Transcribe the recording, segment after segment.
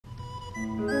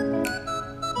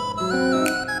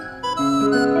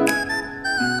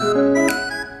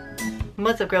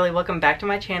What's up, girly? Welcome back to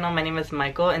my channel. My name is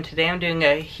Michael, and today I'm doing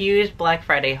a huge Black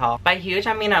Friday haul. By huge,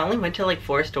 I mean I only went to like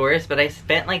 4 stores, but I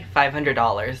spent like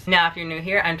 $500. Now, if you're new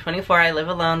here, I'm 24. I live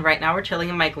alone. Right now, we're chilling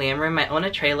in my glam room. I own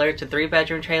a trailer. It's a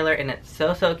 3-bedroom trailer, and it's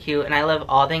so cute, and I love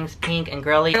all things pink and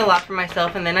girly. I did a lot for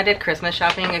myself, and then I did Christmas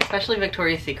shopping, especially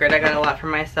Victoria's Secret. I got a lot for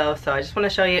myself, so I just want to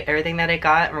show you everything that I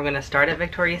got, and we're going to start at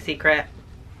Victoria's Secret.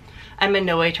 I'm in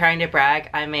no way trying to brag.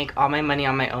 I make all my money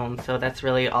on my own, so that's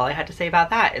really all I had to say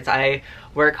about that. Is I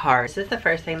work hard. This is the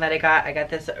first thing that I got. I got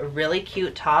this really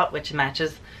cute top, which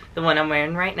matches the one I'm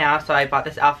wearing right now. So I bought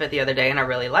this outfit the other day, and I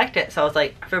really liked it. So I was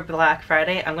like, for Black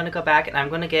Friday, I'm gonna go back and I'm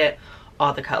gonna get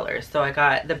all the colors. So I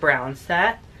got the brown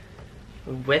set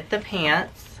with the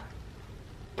pants.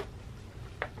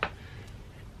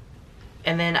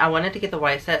 And then I wanted to get the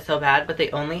white set so bad, but they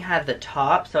only had the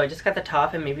top. So I just got the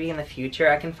top, and maybe in the future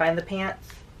I can find the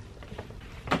pants.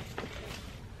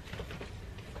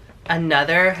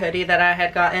 Another hoodie that I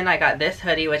had gotten, I got this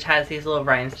hoodie, which has these little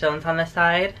rhinestones on the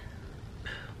side.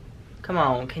 Come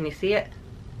on, can you see it?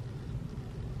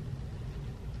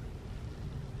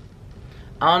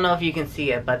 I don't know if you can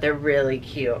see it, but they're really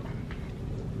cute.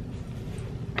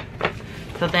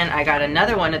 So then I got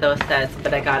another one of those sets,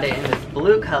 but I got it in this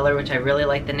blue color, which I really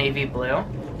like, the navy blue.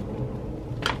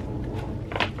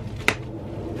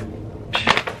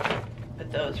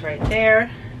 Put those right there.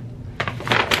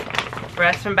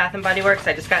 Rest from Bath&Body Works,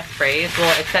 I just got sprays.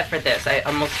 Well, except for this. I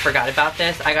almost forgot about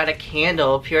this. I got a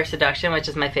candle, Pure Seduction, which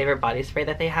is my favorite body spray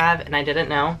that they have, and I didn't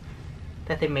know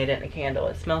that they made it in a candle.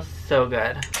 It smells so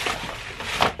good.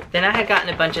 Then I had gotten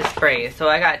a bunch of sprays. So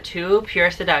I got 2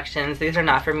 Pure Seductions. These are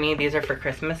not for me. These are for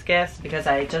Christmas gifts because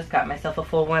I just got myself a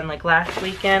full one like last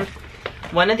weekend.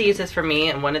 One of these is for me,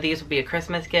 and one of these will be a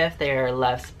Christmas gift. They are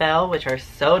Love Spell, which are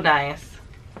so nice.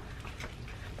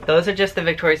 Those are just the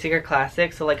Victoria's Secret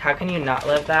Classics, so like how can you not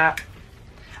love that?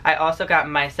 I also got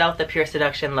myself the Pure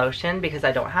Seduction lotion because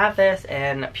I don't have this,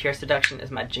 and Pure Seduction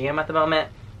is my jam at the moment.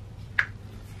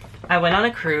 I went on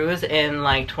a cruise in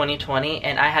like 2020,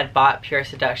 and I had bought Pure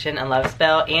Seduction and Love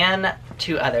Spell and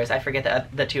 2 others. I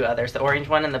forget the 2 others, the orange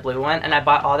one and the blue one, and I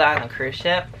bought all that on the cruise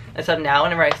ship. And so now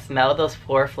whenever I smell those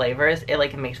 4 flavors, it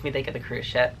like makes me think of the cruise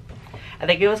ship. I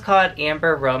think it was called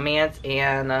Amber Romance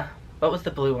and what was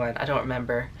the blue one? I don't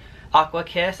remember. Aqua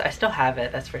Kiss. I still have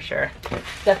it, that's for sure.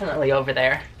 Definitely over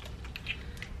there.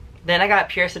 Then I got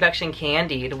Pure Seduction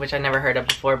Candied, which I never heard of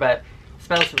before, but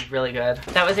smells really good.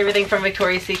 That was everything from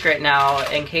Victoria's Secret. Now,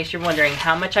 in case you're wondering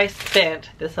how much I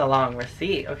spent, this is a long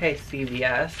receipt. Okay,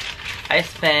 CVS. I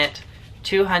spent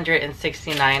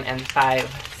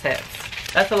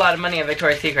 $269.05. That's a lot of money at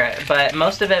Victoria's Secret, but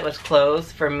most of it was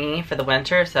clothes for me for the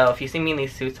winter, so if you see me in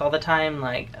these suits all the time,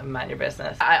 like, mind your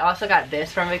business. I also got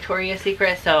this from Victoria's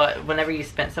Secret, so whenever you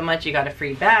spent so much, you got a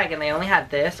free bag, and they only had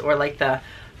this, or like the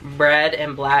red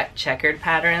and black checkered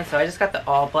pattern, so I just got the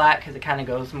all black because it kind of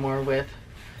goes more with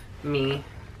me.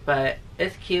 But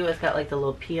it's cute. It's got like the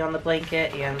little P on the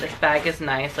blanket, and this bag is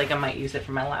nice. Like I might use it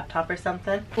for my laptop or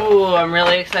something. Ooh, I'm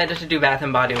really excited to do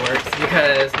Bath&Body Works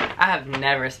because I have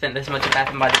never spent this much at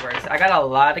Bath&Body Works. I got a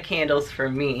lot of candles for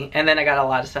me, and then I got a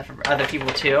lot of stuff for other people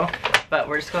too. But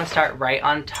we're just going to start right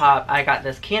on top. I got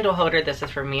this candle holder. This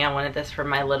is for me. I wanted this for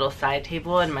my little side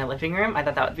table in my living room. I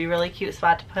thought that would be a really cute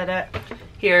spot to put it.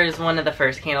 Here's one of the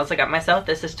first candles I got myself.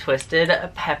 This is Twisted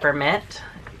Peppermint.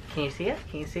 Can you see it?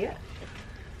 Can you see it?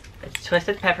 It's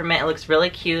Twisted Peppermint. It looks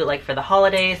really cute like for the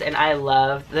holidays, and I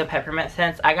love the peppermint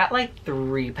scents. I got like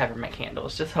 3 peppermint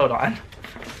candles. Just hold on.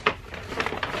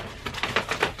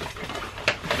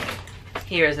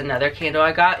 Here's another candle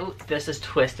I got. Ooh, this is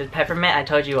Twisted Peppermint. I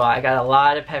told you all, I got a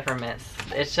lot of peppermints.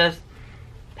 It's just,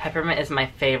 peppermint is my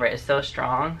favorite. It's so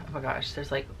strong. Oh my gosh, there's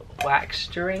like wax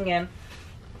string in.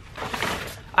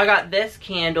 I got this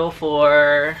candle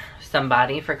for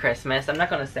somebody for Christmas. I'm not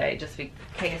gonna say just in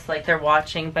case like they're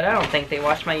watching, but I don't think they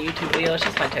watch my YouTube video. It's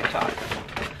just my TikTok.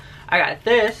 I got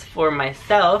this for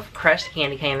myself, crushed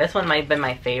candy cane. This one might have been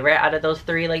my favorite out of those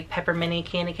 3 like pepperminty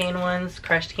candy cane ones.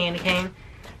 Crushed candy cane.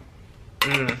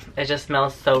 It just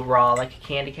smells so raw like a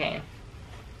candy cane.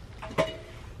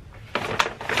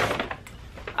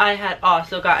 I had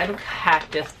also gotten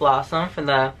Cactus Blossom from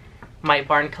the Mite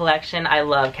Barn collection. I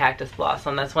love Cactus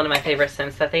Blossom. That's one of my favorite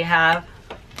scents that they have.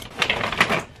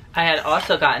 I had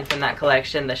also gotten from that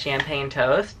collection the Champagne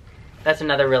Toast. That's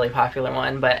another really popular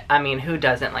one, but I mean, who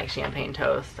doesn't like champagne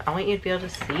toast? I want you to be able to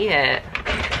see it.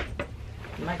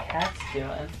 What my cat's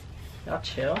doing? Y'all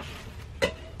chill.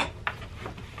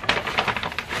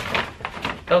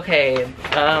 Okay,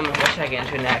 what should I get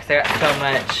into next? I got so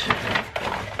much.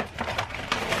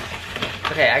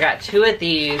 Okay, I got 2 of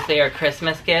these. They are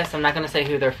Christmas gifts. I'm not going to say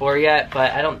who they're for yet,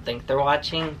 but I don't think they're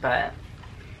watching. But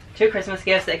 2 Christmas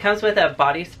gifts. It comes with a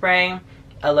body spray,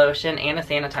 a lotion, and a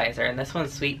sanitizer. And this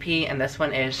one's Sweet Pea, and this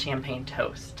one is Champagne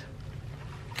Toast.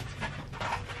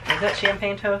 Is that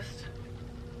Champagne Toast?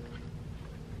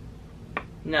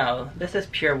 No, this is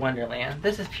Pure Wonderland.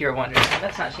 This is Pure Wonderland.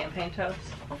 That's not Champagne Toast.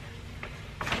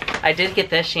 I did get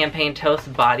this Champagne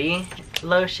Toast body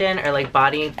lotion, or like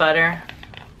body butter.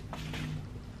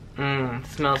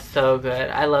 Smells so good.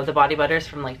 I love the body butters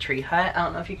from like Tree Hut. I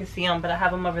don't know if you can see them, but I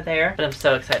have them over there. But I'm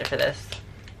so excited for this.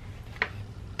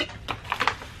 Okay,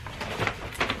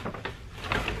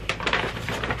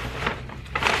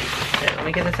 let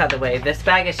me get this out of the way. This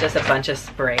bag is just a bunch of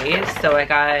sprays. So I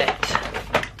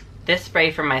got this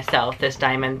spray for myself, this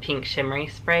diamond pink shimmery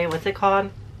spray. What's it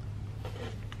called?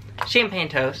 Champagne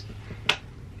Toast.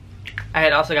 I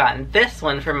had also gotten this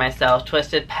one for myself,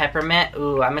 Twisted Peppermint.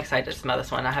 Ooh, I'm excited to smell this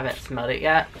one. I haven't smelled it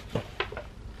yet. It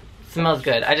smells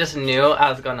good. I just knew I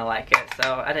was going to like it,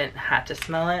 so I didn't have to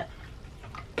smell it.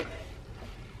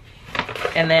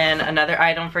 And then another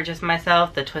item for just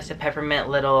myself, the Twisted Peppermint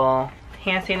little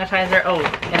hand sanitizer. Oh,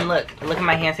 and look at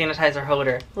my hand sanitizer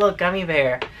holder. Little gummy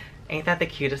bear. Ain't that the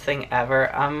cutest thing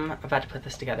ever? I'm about to put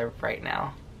this together right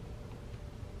now.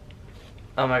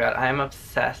 Oh my god, I'm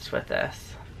obsessed with this.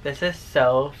 This is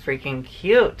so freaking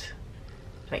cute.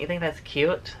 Don't you think that's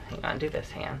cute? Hang on, do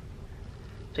this hand.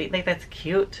 Don't you think that's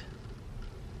cute?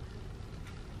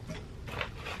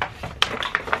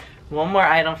 One more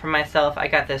item for myself. I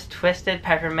got this Twisted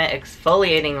Peppermint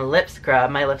Exfoliating Lip Scrub.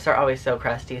 My lips are always so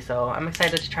crusty, so I'm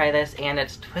excited to try this, and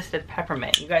it's Twisted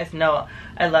Peppermint. You guys know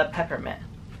I love peppermint.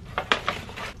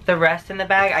 The rest in the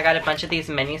bag, I got a bunch of these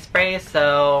mini sprays,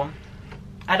 so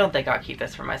I don't think I'll keep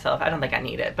this for myself. I don't think I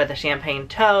need it. But the Champagne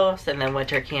Toast and then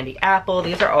Winter Candy Apple.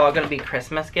 These are all going to be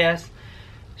Christmas gifts.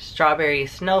 Strawberry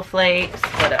Snowflakes.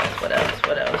 What else? What else?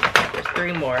 What else? There's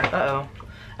 3 more. Uh-oh.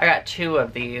 I got 2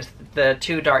 of these. The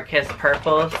 2 Dark Kiss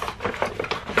Purples.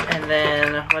 And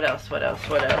then, what else? What else?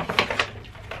 What else?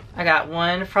 I got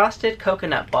 1 Frosted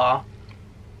Coconut Ball.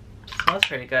 Smells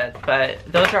pretty good, but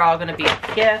those are all going to be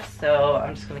gifts, so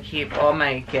I'm just going to keep all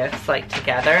my gifts like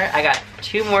together. I got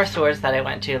 2 more stores that I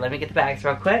went to. Let me get the bags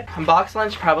real quick. Box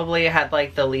Lunch probably had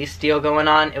like the least deal going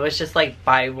on. It was just like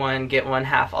buy one get one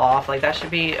half off. Like that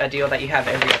should be a deal that you have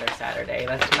every other Saturday.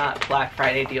 That's not Black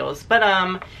Friday deals. But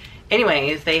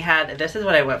anyways, they had, this is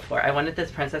what I went for. I wanted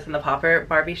this Princess and the Pauper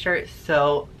Barbie shirt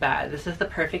so bad. This is the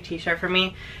perfect t-shirt for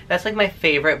me. That's like my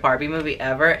favorite Barbie movie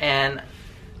ever, and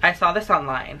I saw this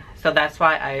online, so that's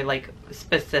why I like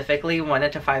specifically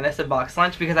wanted to find this at Box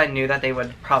Lunch, because I knew that they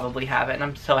would probably have it, and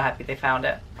I'm so happy they found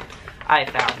it. I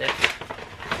found it.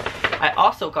 I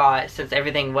also got, since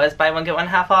everything was buy one get one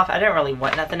half off, I didn't really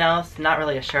want nothing else, not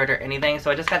really a shirt or anything, so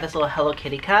I just got this little Hello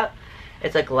Kitty cup.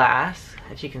 It's a glass,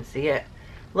 if you can see it.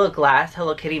 Little glass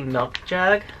Hello Kitty milk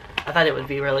jug. I thought it would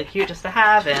be really cute just to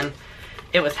have, and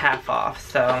it was half off,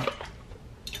 so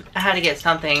I had to get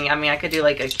something. I mean, I could do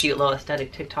like a cute little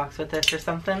aesthetic TikToks with this or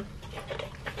something.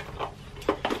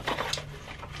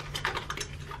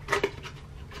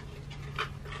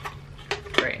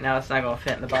 Great, now it's not going to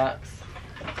fit in the box.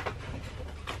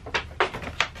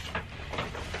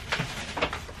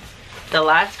 The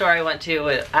last store I went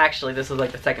to, actually this was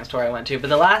like the second store I went to, but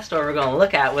the last store we're going to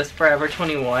look at was Forever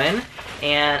 21.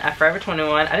 And at Forever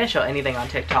 21, I didn't show anything on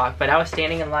TikTok, but I was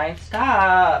standing in line.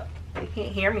 Stop! You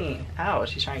can't hear me. Ow,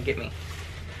 she's trying to get me.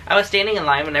 I was standing in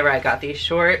line whenever I got these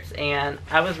shorts, and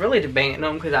I was really debating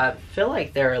them because I feel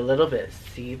like they're a little bit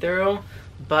see-through.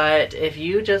 But if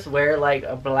you just wear like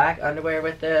a black underwear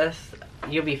with this,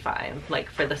 you'll be fine. Like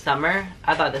for the summer,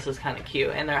 I thought this was kind of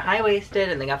cute. And they're high-waisted,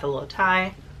 and they got the little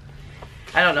tie.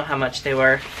 I don't know how much they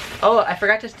were. Oh, I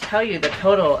forgot to tell you the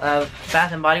total of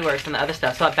Bath & Body Works and the other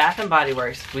stuff. So at Bath & Body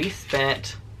Works, we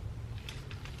spent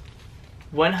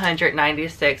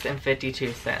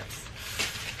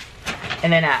 $196.52.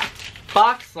 And then at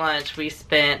Box Lunch, we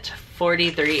spent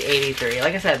 $43.83.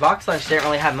 Like I said, Box Lunch didn't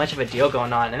really have much of a deal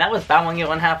going on, and that was buy one get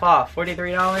one half off,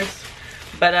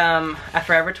 $43. But at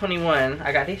Forever 21,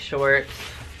 I got these shorts.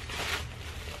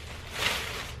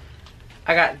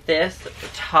 I got this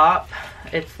top.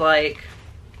 It's like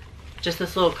just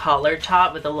this little collar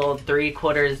top with a little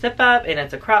 3/4 zip up, and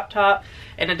it's a crop top,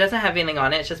 and it doesn't have anything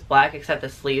on it. It's just black except the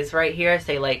sleeves right here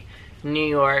say like New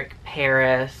York,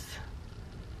 Paris,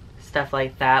 stuff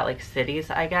like that, like cities,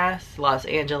 I guess. Los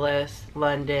Angeles,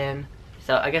 London.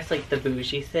 So I guess like the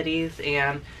bougie cities,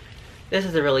 and this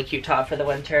is a really cute top for the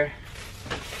winter.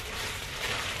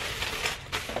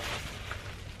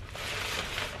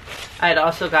 I had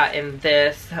also gotten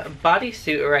this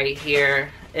bodysuit right here.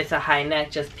 It's a high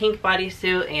neck, just pink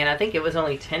bodysuit, and I think it was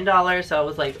only $10, so I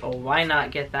was like, oh, why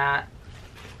not get that?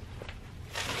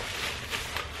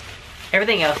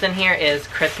 Everything else in here is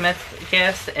Christmas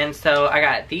gifts, and so I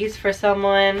got these for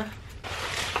someone.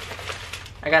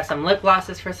 I got some lip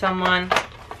glosses for someone.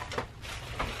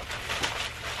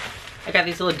 I got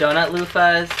these little donut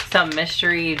loofahs, some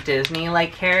mystery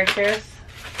Disney-like characters.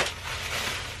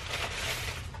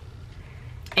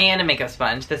 And a makeup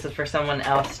sponge. This is for someone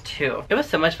else too. It was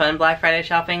so much fun Black Friday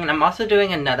shopping, and I'm also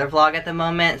doing another vlog at the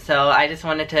moment, so I just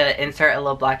wanted to insert a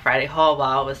little Black Friday haul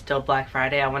while it was still Black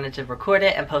Friday. I wanted to record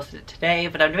it and post it today,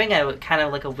 but I'm doing a kind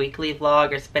of like a weekly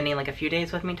vlog or spending like a few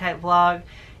days with me type vlog.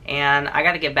 And I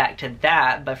gotta get back to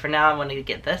that, but for now I wanted to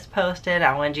get this posted.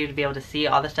 I wanted you to be able to see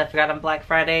all the stuff I got on Black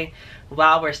Friday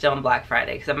while we're still on Black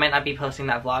Friday, because I might not be posting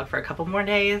that vlog for a couple more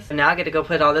days. And now I get to go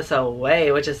put all this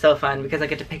away, which is so fun because I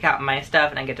get to pick out my stuff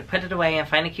and I get to put it away and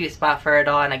find a cute spot for it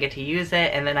all, and I get to use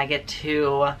it, and then I get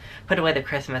to put away the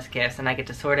Christmas gifts, and I get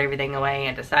to sort everything away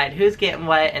and decide who's getting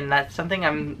what, and that's something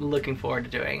I'm looking forward to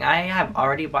doing. I have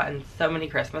already bought so many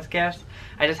Christmas gifts.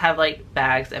 I just have like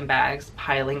bags and bags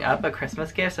piling up of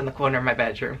Christmas gifts in the corner of my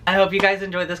bedroom. I hope you guys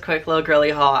enjoyed this quick little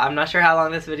girly haul. I'm not sure how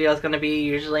long this video is going to be.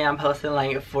 Usually I'm posting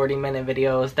like 40-minute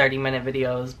videos, 30-minute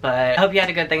videos, but I hope you had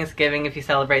a good Thanksgiving if you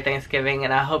celebrate Thanksgiving,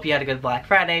 and I hope you had a good Black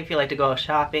Friday if you like to go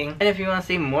shopping. And if you want to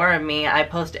see more of me, I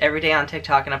post every day on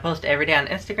TikTok and I post every day on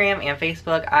Instagram and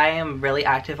Facebook. I am really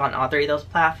active on all three of those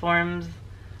platforms,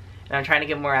 and I'm trying to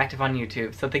get more active on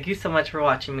YouTube. So thank you so much for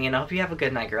watching me, and I hope you have a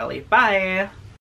good night, girly. Bye!